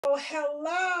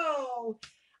Hello.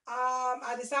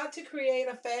 I decided to create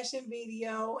a fashion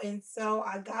video, and so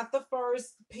I got the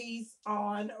first piece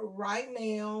on right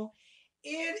now.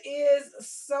 It is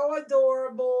so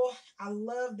adorable. I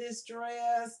love this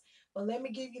dress, but let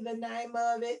me give you the name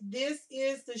of it. This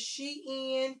is the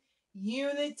SHEIN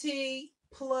Unity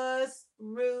Plus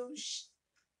Rouge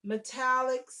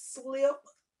Metallic Slip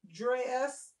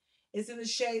Dress. It's in the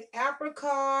shade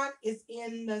apricot. It's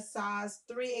in the size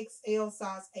 3XL,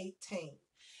 size 18.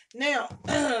 Now,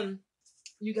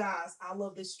 you guys, I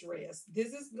love this dress.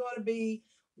 This is going to be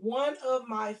one of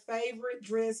my favorite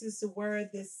dresses to wear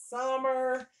this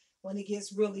summer when it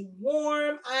gets really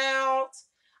warm out.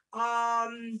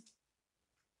 I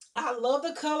love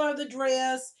the color of the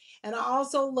dress, and I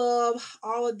also love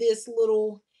all of this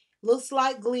little, looks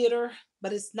like glitter,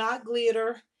 but it's not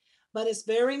glitter, but it's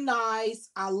very nice.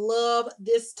 I love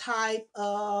this type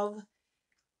of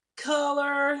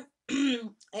color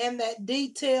and that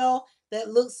detail that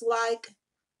looks like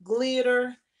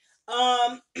glitter.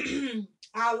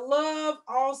 I love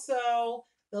also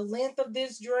the length of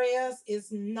this dress. Is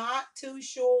not too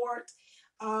short.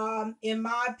 In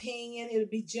my opinion, it'll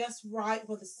be just right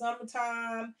for the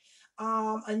summertime.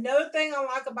 Another thing I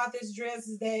like about this dress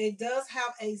is that it does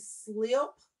have a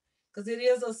slip, because it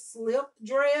is a slip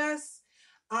dress.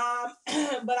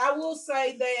 But I will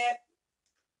say that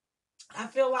I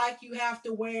feel like you have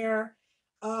to wear,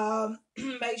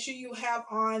 make sure you have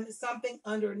on something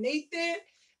underneath it,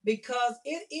 because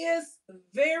it is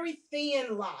very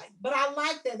thin line. But I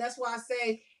like that. That's why I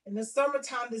say in the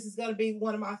summertime, this is going to be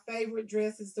one of my favorite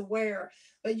dresses to wear.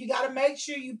 But you got to make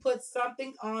sure you put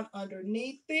something on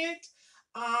underneath it.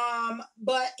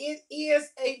 But it is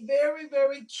a very,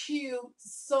 very cute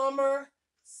summer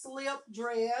slip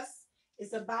dress.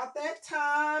 It's about that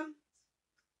time.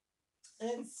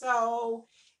 And so,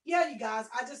 yeah, you guys,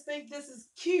 I just think this is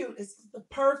cute. It's the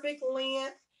perfect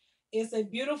length. It's a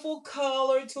beautiful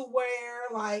color to wear.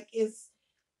 Like, it's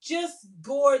just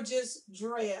gorgeous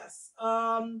dress.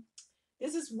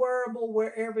 This is wearable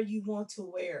wherever you want to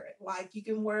wear it. Like, you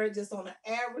can wear it just on an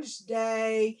average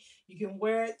day. You can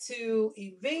wear it to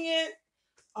event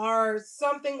or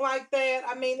something like that.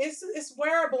 I mean, it's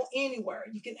wearable anywhere.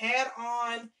 You can add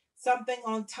on something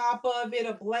on top of it,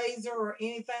 a blazer or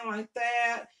anything like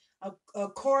that, a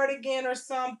cardigan or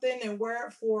something, and wear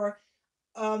it for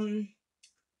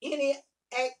any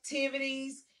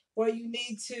activities where you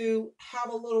need to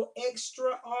have a little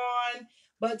extra on.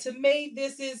 But to me,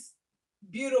 this is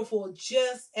beautiful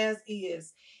just as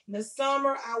is. In the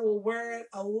summer, I will wear it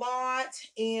a lot,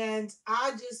 and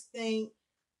I just think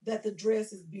that the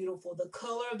dress is beautiful. The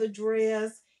color of the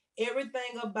dress,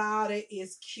 everything about it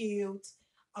is cute.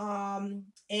 And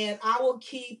I will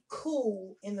keep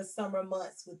cool in the summer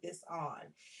months with this on.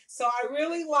 So I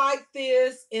really like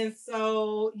this. And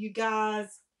so, you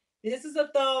guys, this is a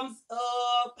thumbs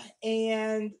up.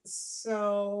 And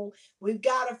so we've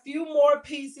got a few more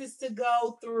pieces to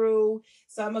go through.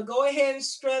 So I'm going to go ahead and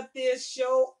strut this,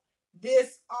 show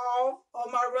this off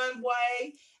on my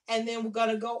runway. And then we're going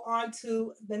to go on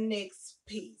to the next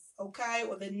piece, okay?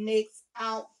 Or the next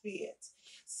outfit.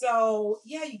 So,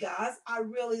 yeah, you guys, I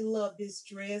really love this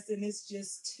dress, and it's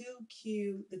just too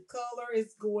cute. The color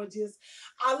is gorgeous.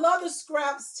 I love the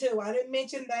scraps, too. I didn't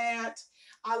mention that.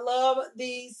 I love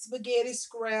the spaghetti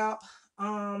scrap,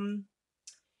 and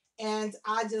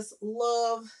I just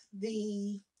love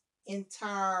the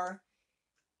entire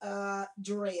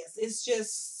dress. It's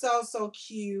just so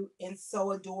cute and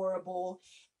so adorable,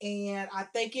 and I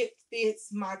think it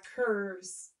fits my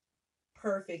curves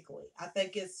perfectly. I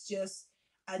think it's just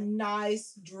a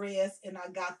nice dress, and I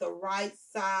got the right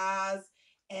size,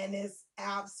 and it's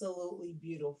absolutely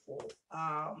beautiful.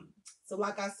 So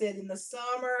like I said, in the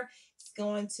summer, it's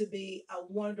going to be a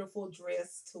wonderful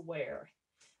dress to wear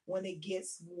when it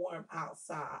gets warm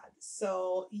outside.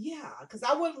 So yeah, because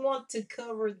I wouldn't want to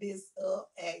cover this up.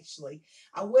 Actually,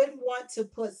 I wouldn't want to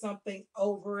put something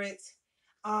over it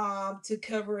to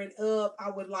cover it up. I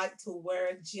would like to wear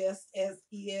it just as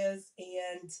is,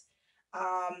 and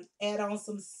add on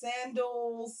some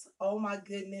sandals. Oh my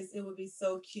goodness, it would be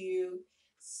so cute.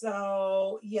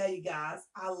 So yeah, you guys,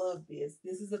 I love this.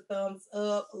 This is a thumbs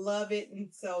up. Love it. And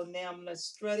so now I'm gonna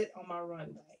strut it on my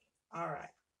runway. All right,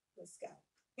 let's go.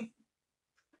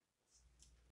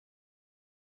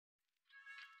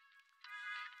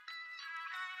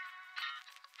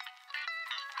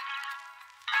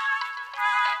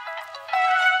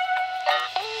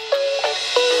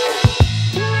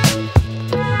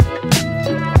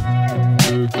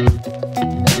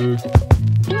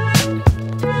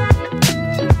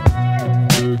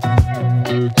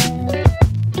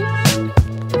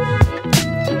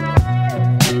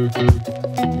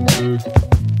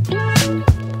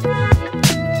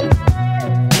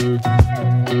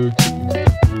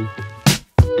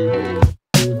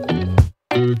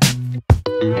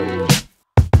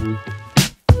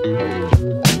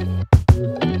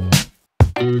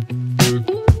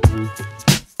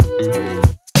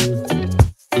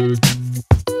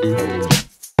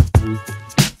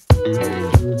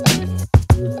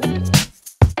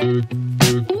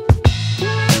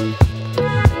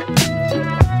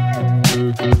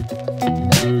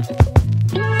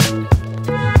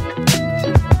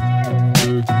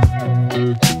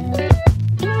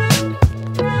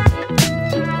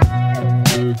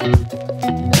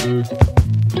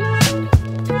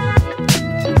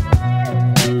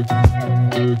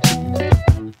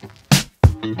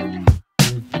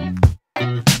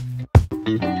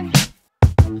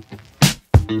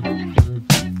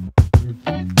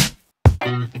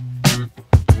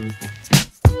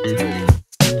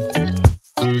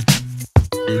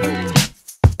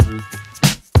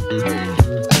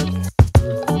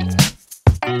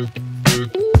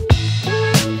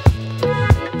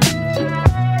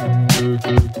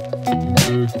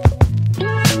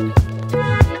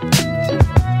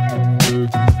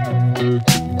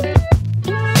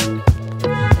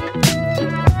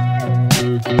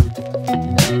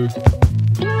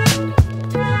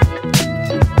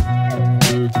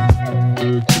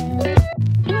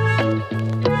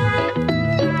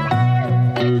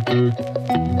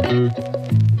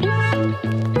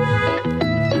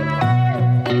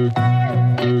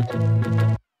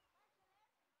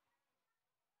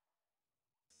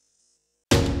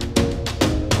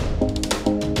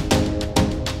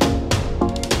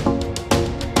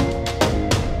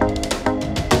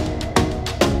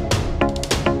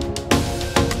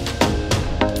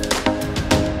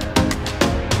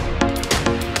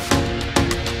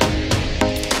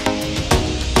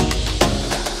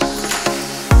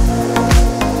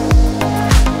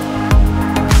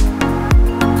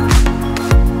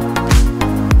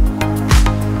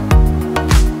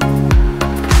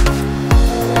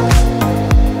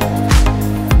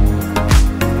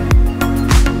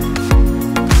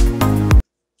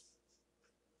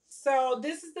 So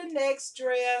this is the next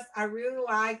dress. I really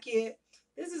like it.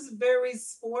 This is very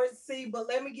sportsy, but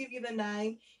let me give you the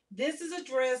name. This is a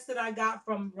dress that I got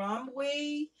from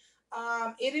ROMWE.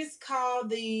 It is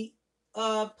called the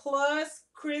Plus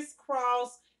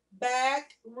Crisscross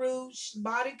Back Ruche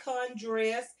Bodycon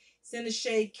dress. It's in the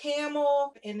shade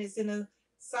camel and it's in a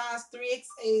size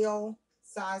 3XL,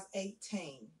 size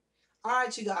 18. All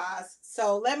right, you guys.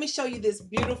 So let me show you this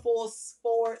beautiful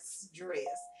sports dress.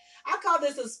 I call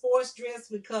this a sports dress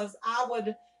because I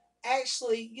would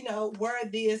actually, wear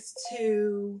this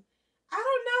to, I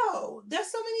don't know.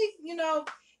 There's so many,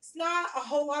 it's not a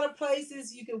whole lot of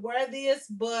places you can wear this,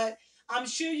 but I'm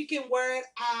sure you can wear it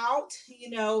out,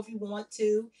 if you want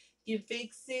to. You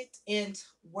fix it and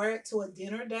wear it to a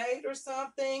dinner date or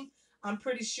something. I'm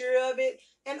pretty sure of it.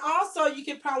 And also, you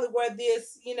could probably wear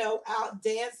this, out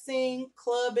dancing,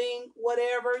 clubbing,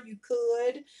 whatever you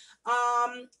could.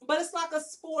 But it's like a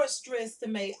sports dress to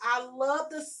me. I love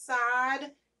the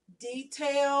side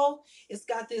detail. It's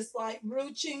got this like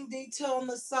ruching detail on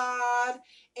the side.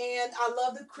 And I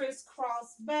love the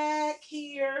crisscross back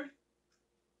here.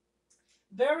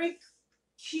 Very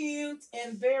cute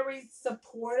and very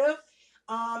supportive,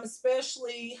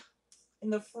 especially in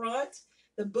the front,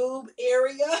 the boob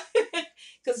area,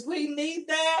 because we need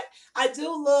that. I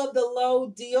do love the low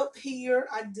dip here.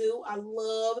 I do. I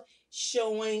love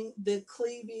showing the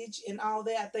cleavage and all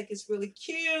that. I think it's really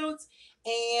cute.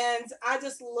 And I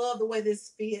just love the way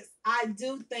this fits. I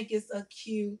do think it's a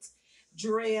cute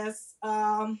dress.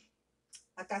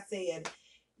 Like I said,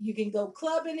 you can go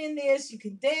clubbing in this, you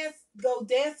can go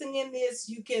dancing in this,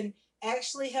 you can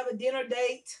actually have a dinner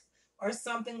date or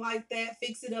something like that,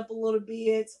 fix it up a little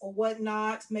bit or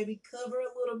whatnot, maybe cover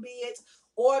a little bit,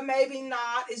 or maybe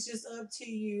not. It's just up to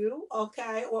you,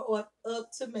 okay, or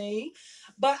up to me.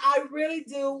 But I really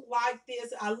do like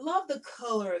this. I love the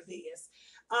color of this.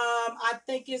 I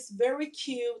think it's very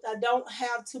cute. I don't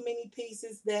have too many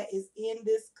pieces that is in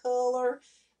this color.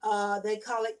 They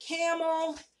call it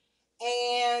camel.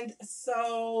 And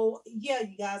so, yeah,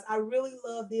 you guys, I really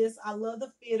love this. I love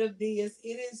the fit of this.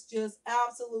 It is just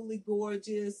absolutely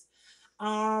gorgeous.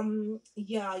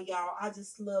 Yeah, y'all, I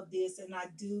just love this, and I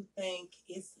do think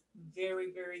it's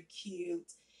very, very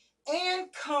cute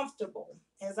and comfortable.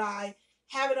 As I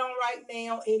have it on right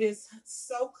now, it is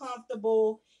so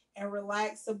comfortable and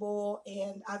relaxable,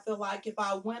 and I feel like if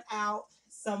I went out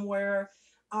somewhere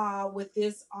with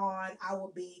this on, I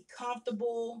would be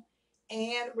comfortable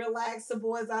and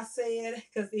relaxable, as I said,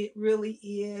 because it really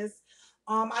is.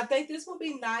 I think this would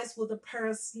be nice with a pair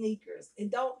of sneakers.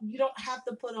 And you don't have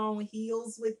to put on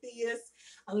heels with this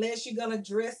unless you're gonna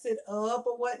dress it up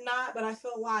or whatnot. But I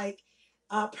feel like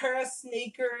a pair of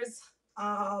sneakers,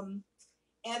 and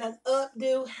an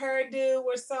updo, hairdo,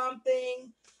 or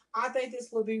something. I think this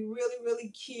would be really, really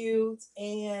cute.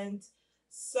 And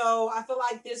so I feel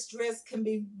like this dress can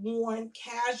be worn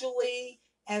casually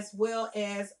as well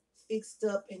as fixed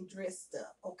up and dressed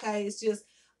up. Okay, it's just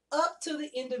up to the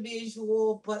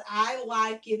individual, but I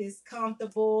like it. It's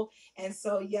comfortable. And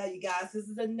so, yeah, you guys, this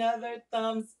is another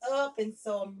thumbs up. And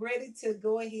so I'm ready to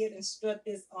go ahead and strut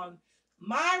this on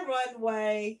my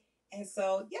runway. And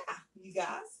so, yeah, you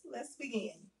guys, let's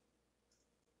begin.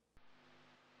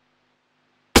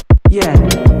 Yeah.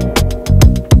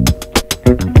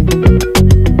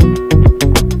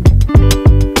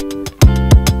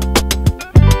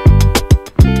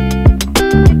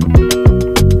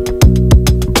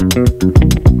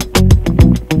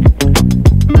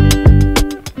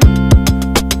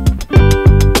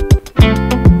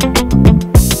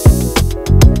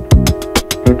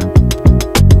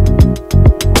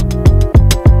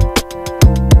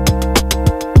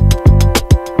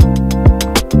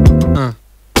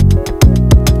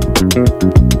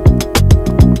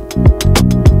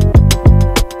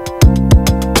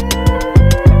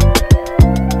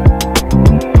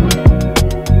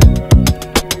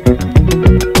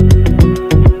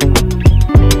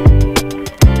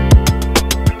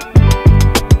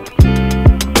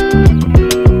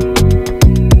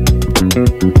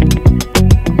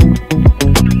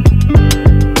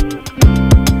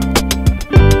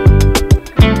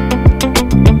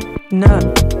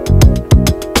 No.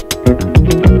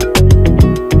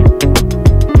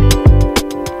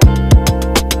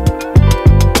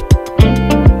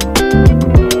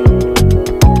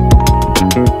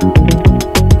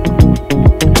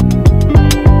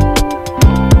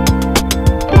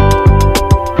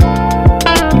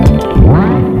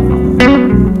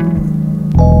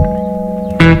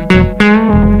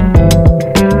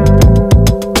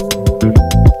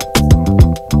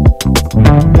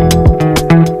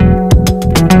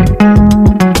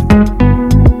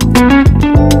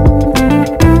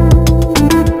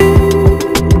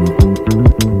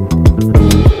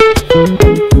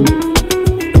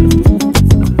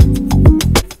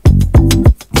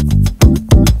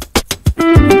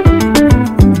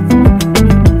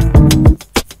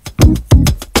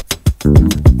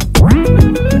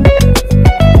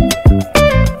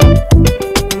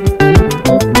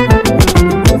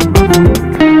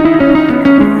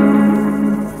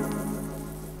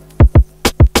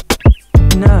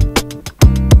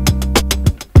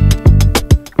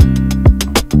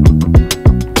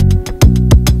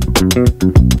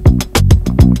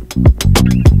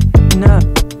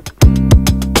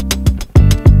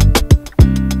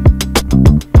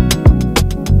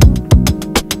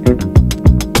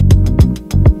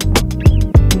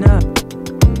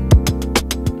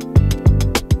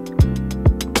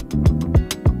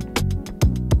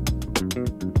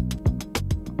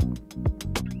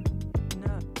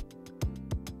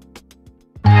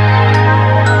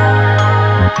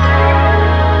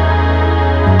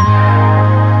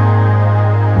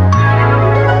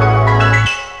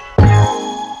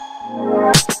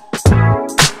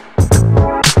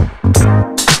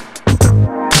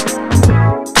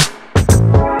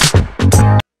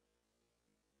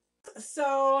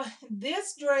 So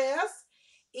this dress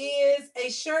is a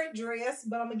shirt dress,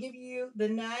 but I'm gonna give you the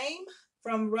name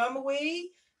from ROMWE.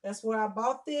 That's where I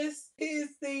bought this. Is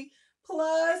the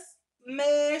plus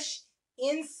mesh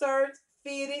insert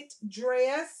fitted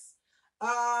dress.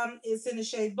 It's in the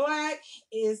shade black.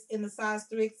 It's in the size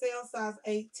 3XL, size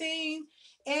 18,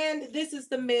 and this is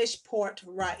the mesh part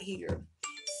right here.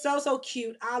 So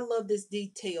cute. I love this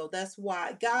detail. That's why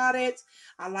I got it.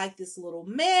 I like this little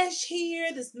mesh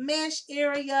here, this mesh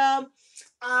area.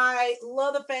 I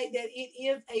love the fact that it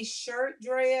is a shirt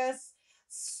dress.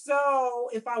 So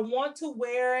if I want to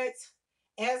wear it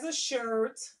as a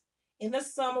shirt in the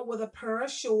summer with a pair of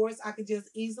shorts, I could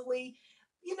just easily,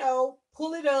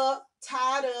 pull it up,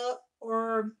 tie it up,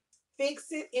 or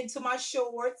fix it into my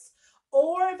shorts.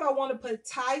 Or if I want to put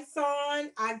tights on,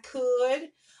 I could,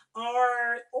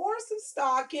 or some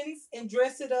stockings and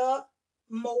dress it up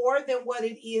more than what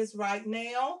it is right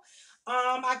now.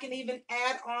 I can even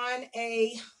add on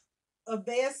a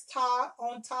vest top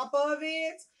on top of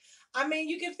it. I mean,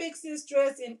 you can fix this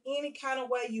dress in any kind of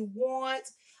way you want.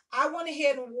 I went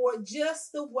ahead and wore it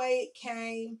just the way it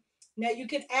came. Now you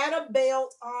can add a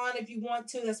belt on if you want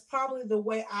to. That's probably the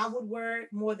way I would wear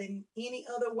it more than any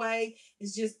other way,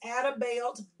 is just add a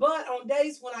belt. But on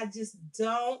days when I just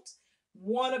don't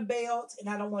want a belt and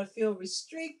I don't want to feel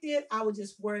restricted, I would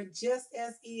just wear it just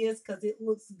as is because it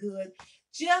looks good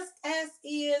just as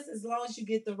is, as long as you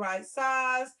get the right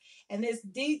size. And this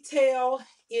detail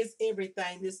is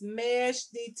everything. This mesh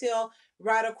detail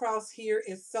right across here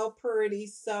is so pretty.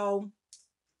 So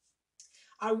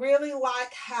I really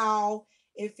like how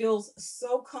it feels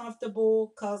so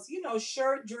comfortable because, you know,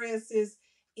 shirt dresses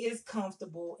is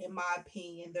comfortable in my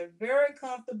opinion. They're very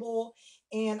comfortable,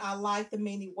 and I like the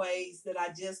many ways that I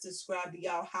just described to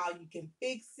y'all how you can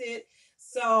fix it.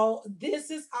 So this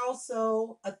is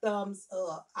also a thumbs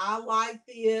up. I like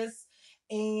this,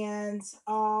 and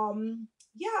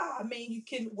yeah, I mean, you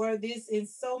can wear this in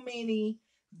so many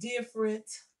different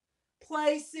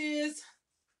places.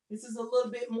 This is a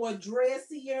little bit more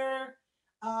dressier.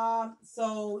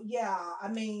 So yeah, I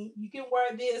mean, you can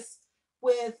wear this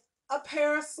with a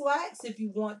pair of slacks if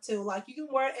you want to. Like you can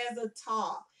wear it as a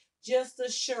top, just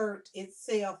the shirt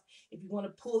itself. If you want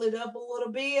to pull it up a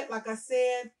little bit, like I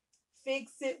said,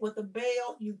 fix it with a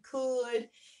belt. You could.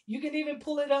 You can even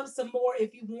pull it up some more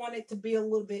if you want it to be a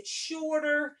little bit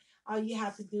shorter. All you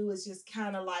have to do is just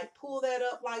kind of like pull that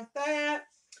up like that,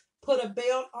 put a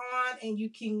belt on, and you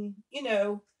can, you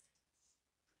know,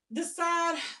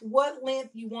 decide what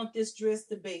length you want this dress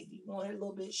to be. You want it a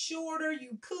little bit shorter,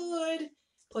 you could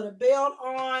put a belt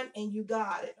on and you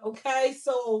got it. Okay,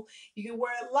 so you can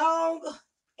wear it long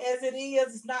as it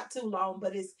is. It's not too long,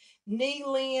 but it's knee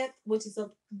length, which is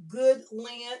a good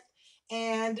length.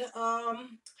 And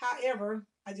however,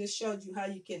 I just showed you how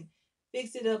you can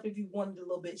fix it up if you want it a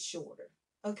little bit shorter.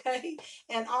 Okay,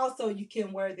 and also you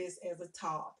can wear this as a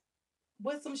top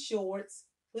with some shorts,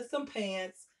 with some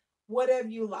pants, whatever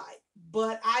you like.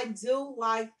 But I do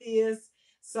like this.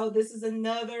 So this is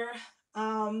another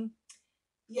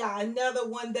yeah, another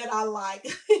one that I like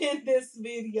in this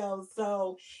video.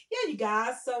 So yeah, you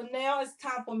guys. So now it's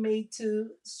time for me to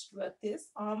strut this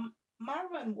on my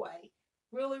runway.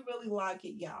 Really, really like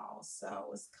it, y'all.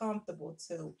 So it's comfortable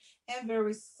too and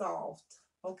very soft.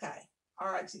 Okay. All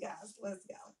right, you guys, let's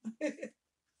go.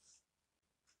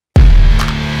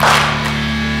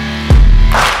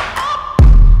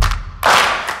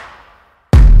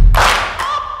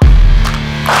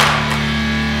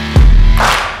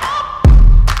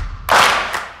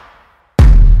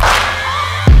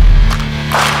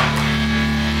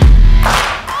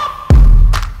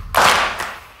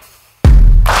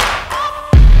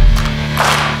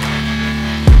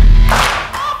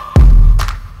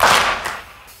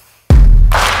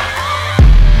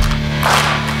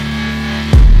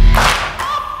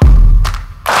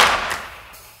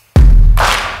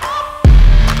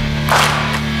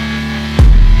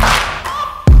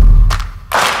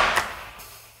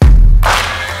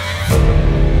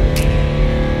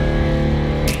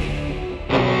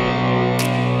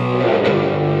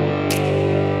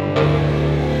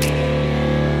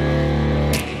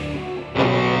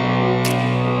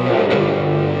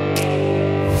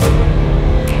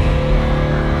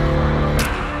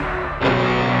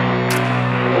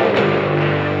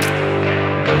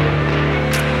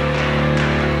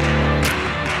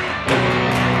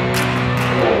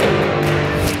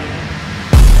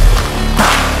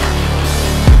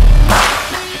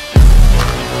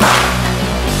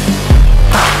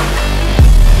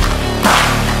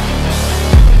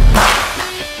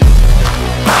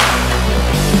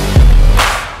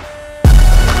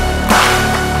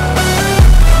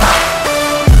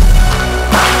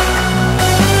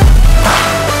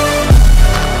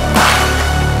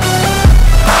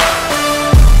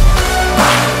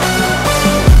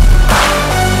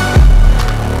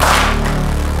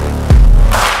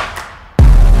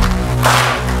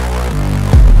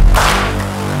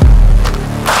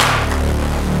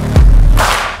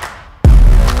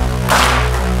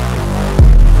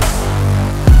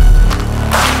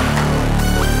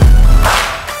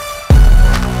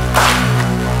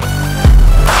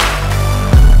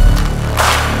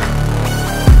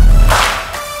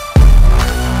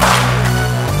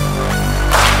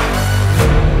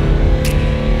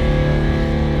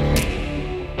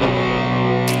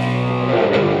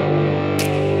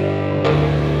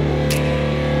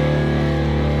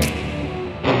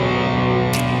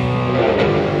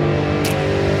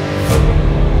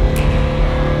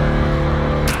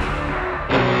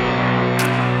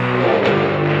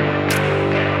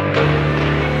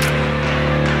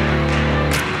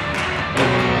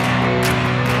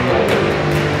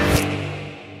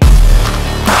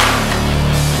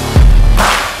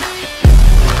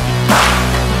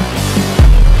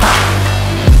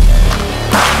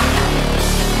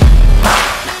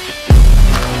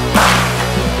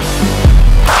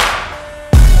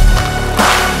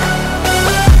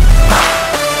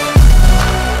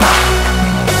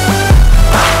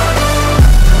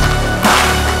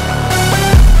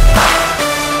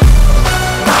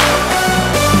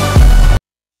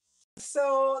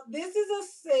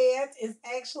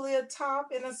 basically a top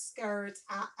and a skirt.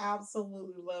 I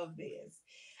absolutely love this.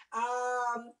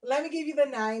 Let me give you the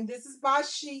name. This is by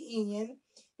SHEIN.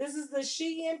 This is the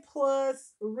SHEIN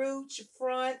Plus Ruche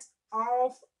Front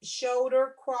Off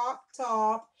Shoulder Crop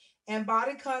Top and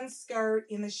Bodycon skirt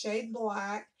in the shade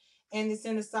black. And it's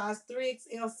in the size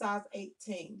 3XL, size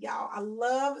 18. Y'all, I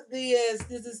love this.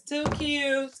 This is too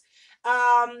cute.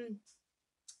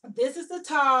 This is the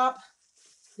top.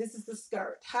 This is the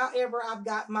skirt. However, I've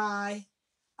got my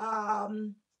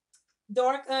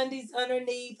dark undies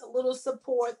underneath, a little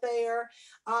support there.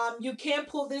 You can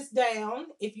pull this down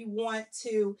if you want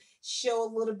to show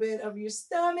a little bit of your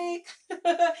stomach.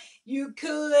 You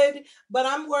could, but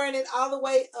I'm wearing it all the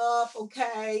way up,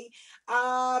 okay?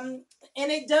 And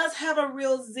it does have a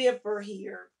real zipper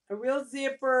here, a real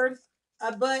zipper,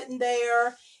 a button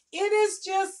there. It is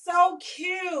just so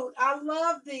cute. I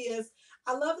love this.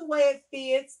 I love the way it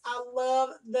fits. I love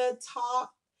the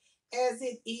top as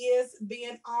it is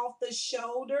being off the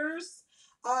shoulders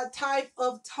type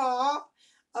of top.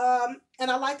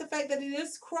 And I like the fact that it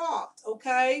is cropped,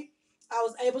 okay? I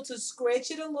was able to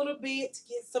stretch it a little bit to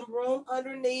get some room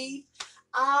underneath.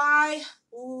 I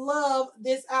love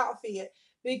this outfit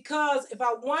because if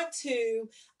I want to,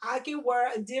 I can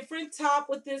wear a different top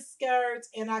with this skirt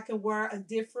and I can wear a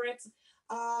different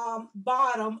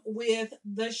bottom with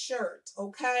the shirt,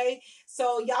 okay?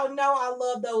 So y'all know I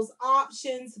love those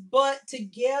options, but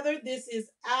together this is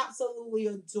absolutely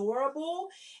adorable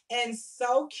and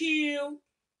so cute.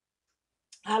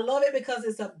 I love it because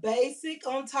it's a basic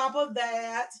on top of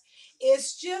that.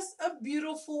 It's just a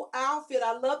beautiful outfit.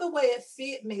 I love the way it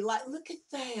fit me. Like, look at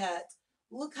that.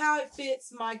 Look how it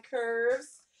fits my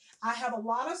curves. I have a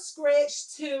lot of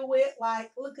stretch to it.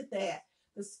 Like, look at that.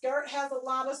 The skirt has a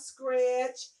lot of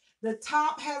stretch. The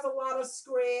top has a lot of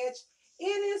stretch. It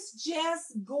is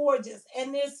just gorgeous.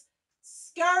 And this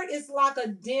skirt is like a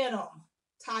denim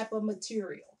type of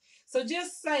material. So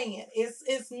just saying,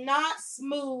 it's not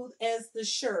smooth as the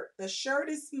shirt. The shirt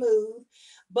is smooth,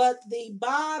 but the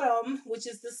bottom, which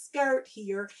is the skirt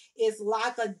here, is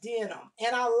like a denim.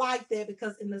 And I like that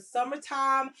because in the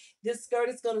summertime, this skirt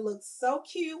is going to look so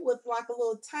cute with like a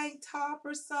little tank top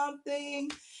or something.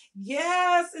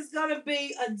 Yes, it's going to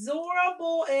be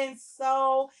adorable and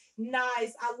so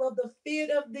nice. I love the fit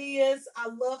of this. I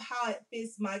love how it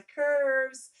fits my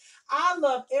curves. I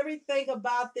love everything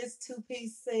about this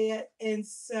two-piece set. And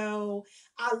so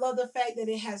I love the fact that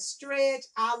it has stretch.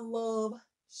 I love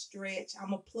stretch.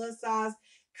 I'm a plus size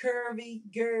curvy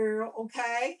girl,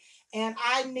 okay? And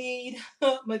I need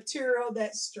material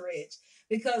that stretch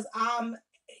because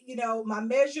my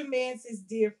measurements is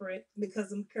different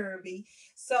because I'm curvy.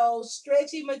 So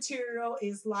stretchy material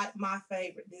is like my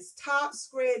favorite. This top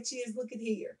stretches, look at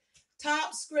here.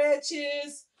 Top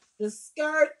stretches, the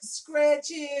skirt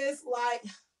stretches, like,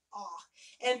 oh.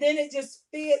 And then it just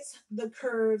fits the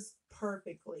curves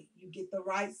perfectly. You get the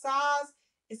right size,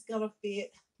 it's gonna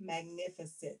fit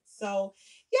magnificent. So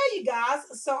yeah, you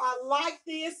guys, so I like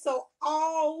this. So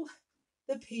all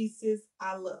the pieces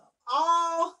I love.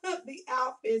 All the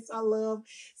outfits I love.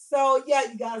 So yeah,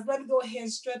 you guys, let me go ahead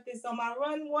and strut this on my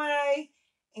runway.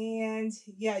 And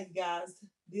yeah, you guys,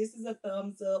 this is a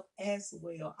thumbs up as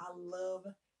well. I love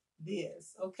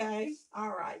this. Okay. All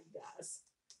right, you guys.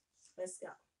 Let's go.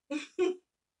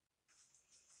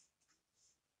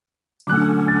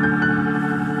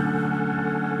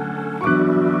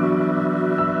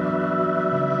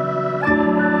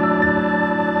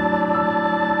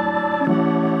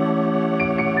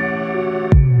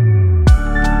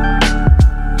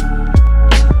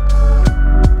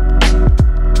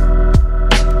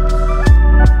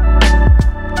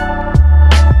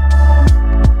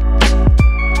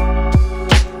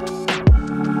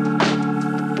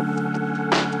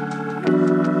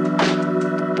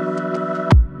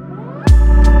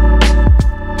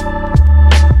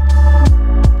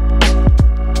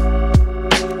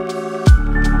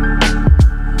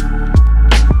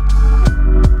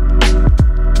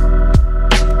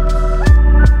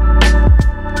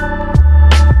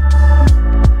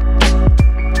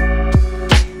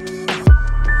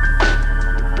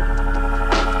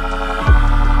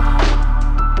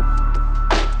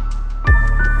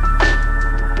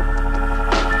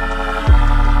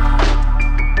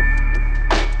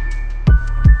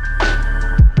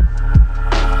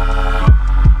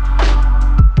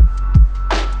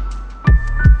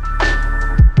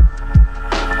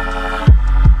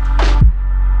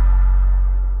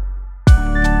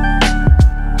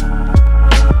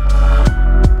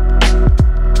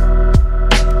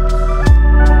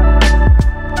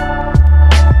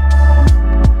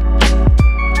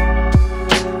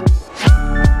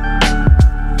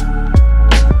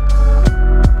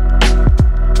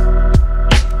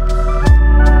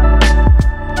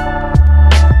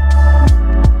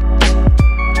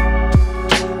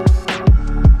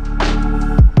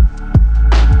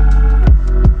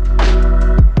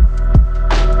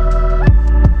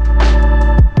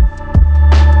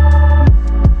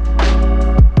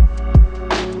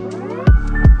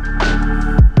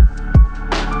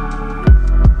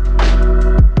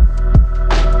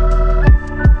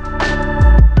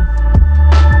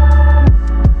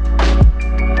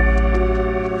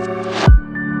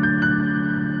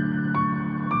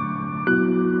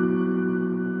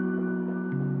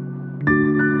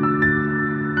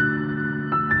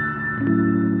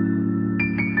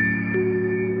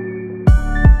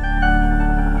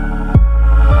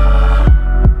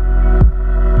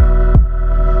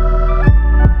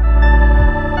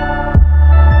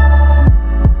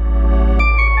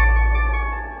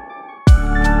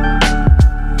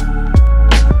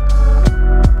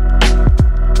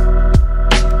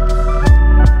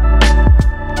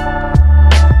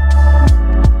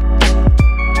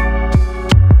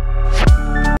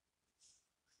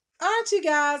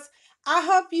 guys, I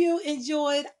hope you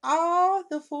enjoyed all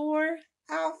the 4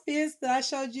 outfits that I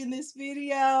showed you in this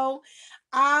video.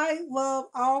 I love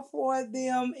all 4 of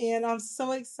them, and I'm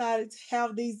so excited to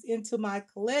have these into my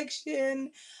collection.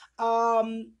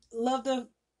 Love the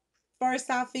first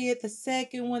outfit, the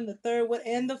second one, the third one,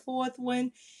 and the fourth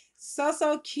one.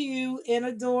 So cute and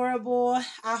adorable.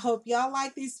 I hope y'all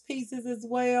like these pieces as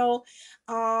well.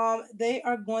 They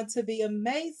are going to be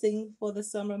amazing for the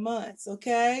summer months,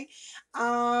 okay?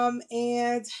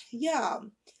 And yeah,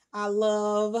 I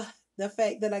love the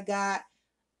fact that I got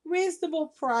reasonable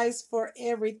price for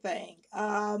everything.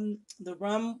 The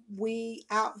RUMWE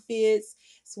outfits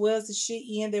as well as the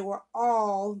SHEIN, they were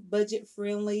all budget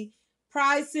friendly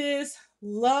prices.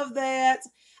 Love that.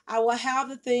 I will have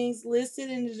the things listed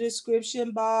in the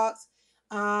description box.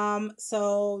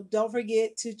 So don't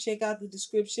forget to check out the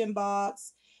description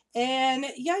box. And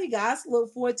yeah, you guys,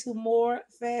 look forward to more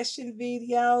fashion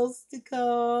videos to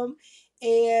come.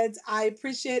 And I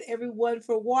appreciate everyone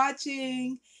for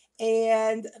watching.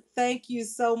 And thank you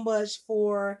so much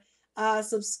for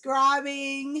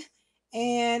subscribing.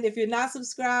 And if you're not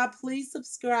subscribed, please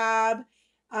subscribe.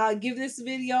 Give this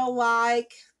video a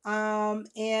like.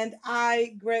 And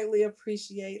I greatly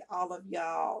appreciate all of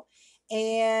y'all.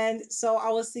 And so I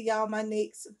will see y'all in my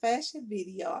next fashion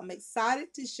video. I'm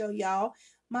excited to show y'all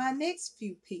my next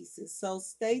few pieces. So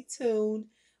stay tuned.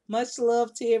 Much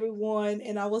love to everyone.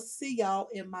 And I will see y'all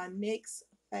in my next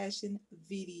fashion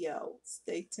video.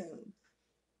 Stay tuned.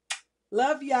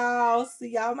 Love y'all.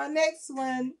 See y'all in my next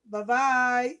one. Bye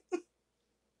bye.